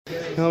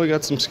We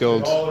got some skill.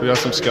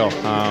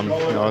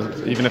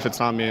 Even if it's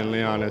not me and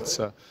Leon, it's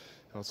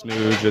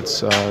Nuge, it's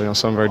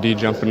some of our D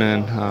jumping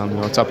in.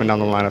 It's up and down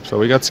the lineup. So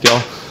we got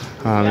skill,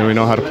 and we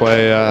know how to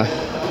play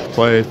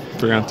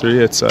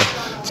 3-on-3. It's a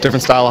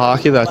different style of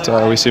hockey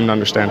that we seem to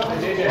understand.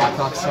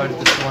 Blackhawks started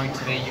the scoring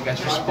today. You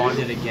guys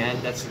responded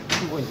again. That's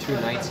 2 in 2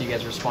 nights. You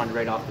guys responded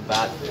right off the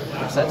bat.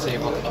 What's that say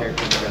about the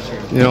character of the rest of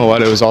your team? You know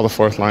what? It was all the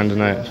fourth line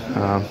tonight.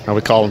 Now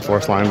we call them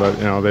fourth line,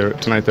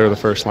 but tonight they were the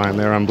first line.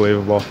 They were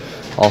unbelievable.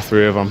 All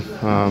three of them.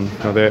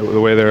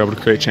 The way they were able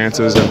to create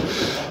chances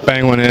and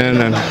bang one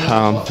in, and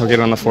they'll get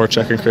on the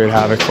forecheck and create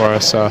havoc for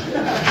us. I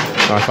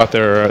thought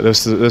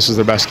this was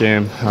their best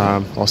game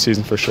all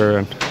season for sure,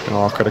 and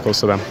all criticals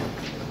to them.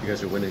 You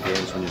guys are winning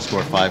games when you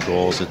score 5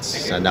 goals.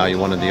 Now you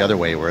won it the other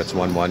way, where it's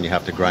 1-1. You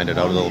have to grind it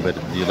out a little bit.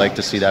 Do you like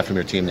to see that from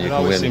your team, that you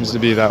can win? It seems to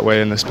be that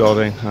way in this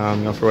building.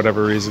 For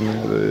whatever reason,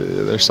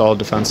 they're solid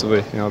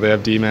defensively. They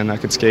have D-men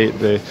that can skate.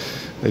 They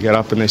get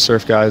up and they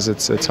surf guys.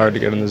 It's hard to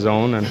get in the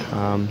zone, and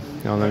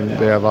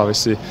they have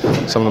obviously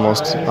some of the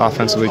most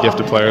offensively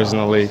gifted players in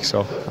the league.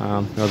 So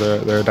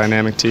they're a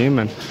dynamic team,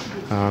 and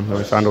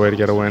we found a way to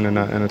get a win in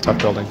a tough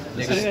building.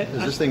 As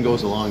this thing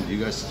goes along, do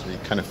you guys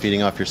kind of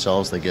feeding off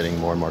yourselves? They're getting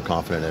more and more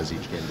confident as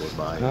each game goes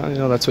by.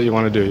 That's what you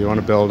want to do. You want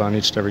to build on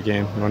each and every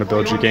game. You want to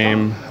build your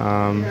game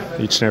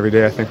each and every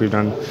day. I think we've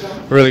done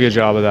a really good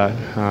job of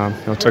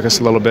that. It took us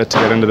a little bit to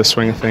get into the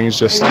swing of things,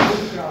 just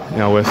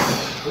with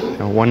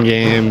one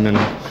game and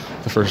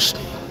the first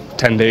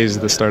 10 days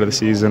at the start of the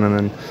season,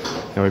 and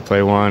then we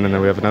play one, and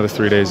then we have another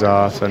 3 days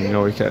off, and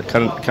we kind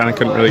of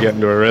couldn't really get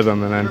into a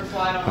rhythm, and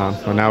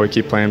then now we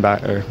keep playing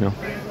back,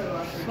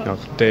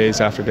 days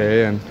after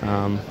day, and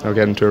we'll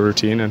get into a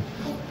routine. And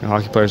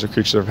hockey players are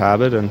creatures of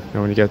habit, and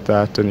when you get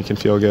that and you can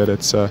feel good,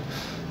 it's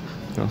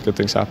good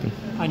things happen.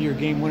 On your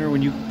game winner,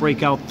 when you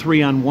break out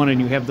 3-on-1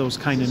 and you have those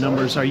kind of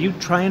numbers, are you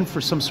trying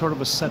for some sort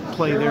of a set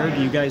play there?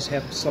 Do you guys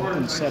have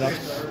something set up?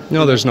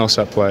 No, there's no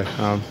set play.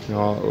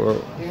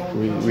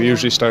 We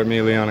usually start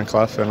me, Leon, and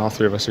Clef, and all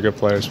three of us are good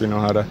players. We know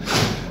how to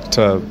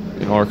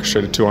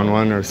orchestrate a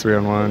 2-on-1 or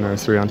 3-on-1 or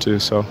 3-on-2.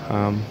 So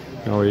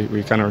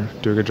we kind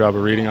of do a good job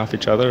of reading off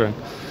each other. And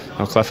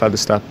Clef had the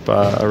step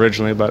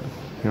originally, but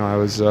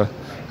I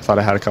thought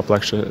I had a couple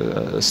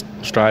extra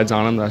strides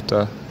on him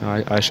that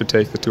I should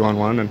take the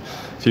 2-on-1, and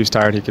if he was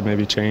tired, he could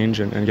maybe change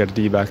and get a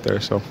D back there.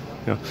 So,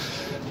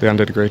 Leon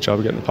did a great job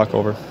of getting the puck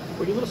over.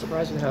 Were you a little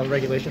surprised with how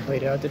regulation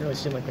played out? It didn't really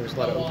seem like there was a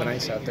lot of open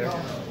ice out there.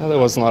 Well, there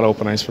wasn't a lot of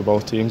open ice for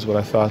both teams, but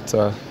I thought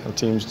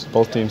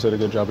both teams did a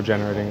good job of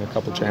generating a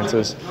couple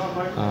chances.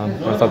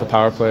 I thought the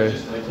power play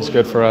was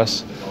good for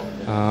us.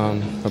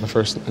 In the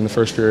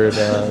first period,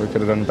 we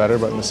could have done better,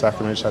 but in the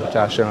second, we just had to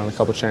cash in on a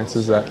couple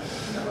chances that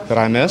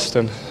I missed,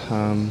 and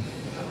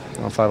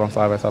 5-on-5,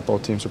 I thought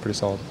both teams were pretty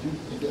solid.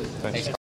 Thanks.